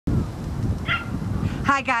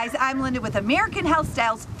Hi guys, I'm Linda with American Health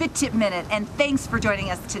Styles Fit Tip Minute, and thanks for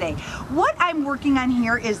joining us today. What I'm working on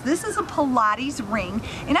here is this is a Pilates ring,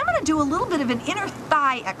 and I'm going to do a little bit of an inner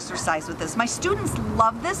thigh exercise with this. My students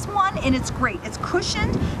love this one, and it's great. It's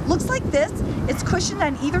cushioned, looks like this. It's cushioned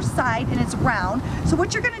on either side, and it's round. So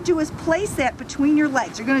what you're going to do is place that between your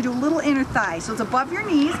legs. You're going to do a little inner thigh. So it's above your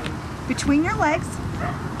knees, between your legs,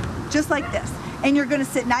 just like this. And you're going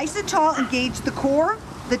to sit nice and tall, engage the core,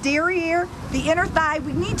 the derriere, the inner thigh.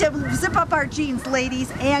 We need to zip up our jeans, ladies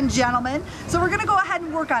and gentlemen. So we're gonna go ahead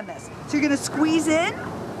and work on this. So you're gonna squeeze in,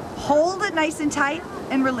 hold it nice and tight,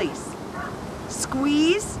 and release.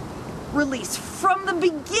 Squeeze, release. From the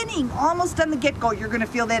beginning, almost on the get-go, you're gonna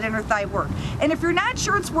feel that inner thigh work. And if you're not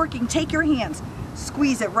sure it's working, take your hands,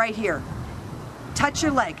 squeeze it right here. Touch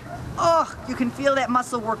your leg. Oh, you can feel that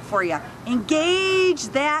muscle work for you. Engage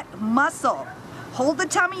that muscle. Hold the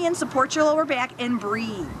tummy in, support your lower back, and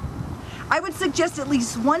breathe. I would suggest at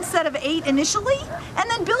least one set of 8 initially, and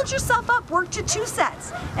then build yourself up. Work to 2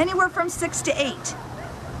 sets, anywhere from 6 to 8.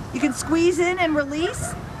 You can squeeze in and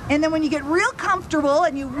release, and then when you get real comfortable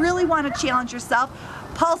and you really want to challenge yourself,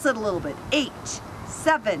 pulse it a little bit. 8,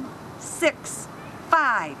 7, 6,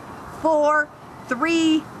 5, 4,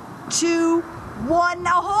 3, 2, 1.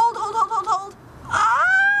 Now hold, hold, hold, hold, hold.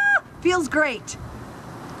 Ah! Feels great.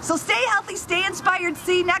 So stay healthy, stay inspired.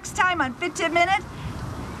 See you next time on Fit Tip Minute,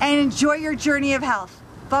 and enjoy your journey of health.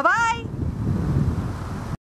 Bye-bye.